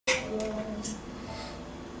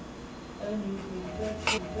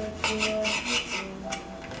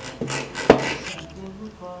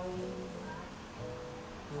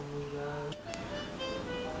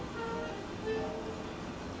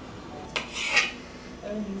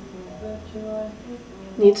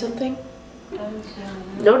Need something?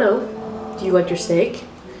 No, no. Do you like your steak?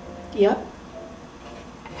 Yep.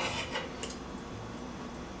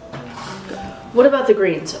 What about the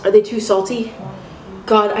greens? Are they too salty?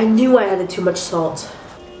 God, I knew I added too much salt.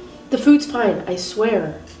 The food's fine, I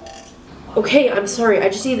swear. Okay, I'm sorry, I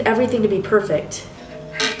just need everything to be perfect.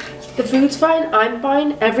 The food's fine, I'm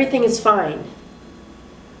fine, everything is fine.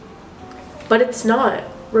 But it's not.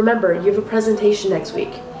 Remember, you have a presentation next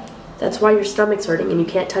week. That's why your stomach's hurting and you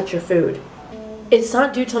can't touch your food. It's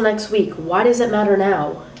not due till next week. Why does it matter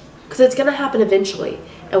now? Because it's gonna happen eventually.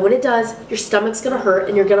 And when it does, your stomach's gonna hurt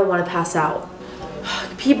and you're gonna wanna pass out.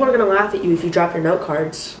 People are gonna laugh at you if you drop your note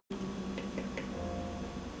cards.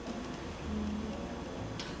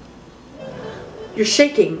 You're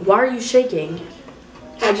shaking. Why are you shaking?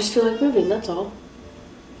 I just feel like moving, that's all.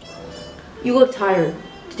 You look tired.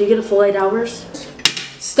 Did you get a full 8 hours?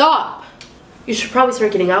 Stop! You should probably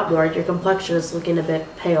start getting out more. Your complexion is looking a bit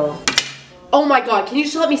pale. Oh my god, can you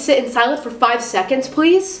just let me sit in silence for 5 seconds,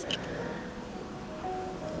 please?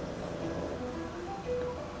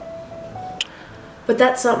 But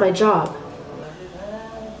that's not my job.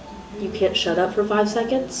 You can't shut up for 5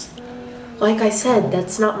 seconds? Like I said,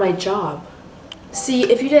 that's not my job. See,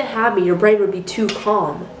 if you didn't have me, your brain would be too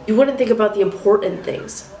calm. You wouldn't think about the important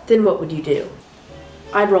things. Then what would you do?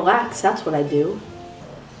 I'd relax, that's what I'd do.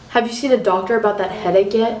 Have you seen a doctor about that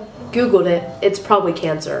headache yet? Googled it, it's probably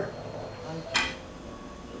cancer.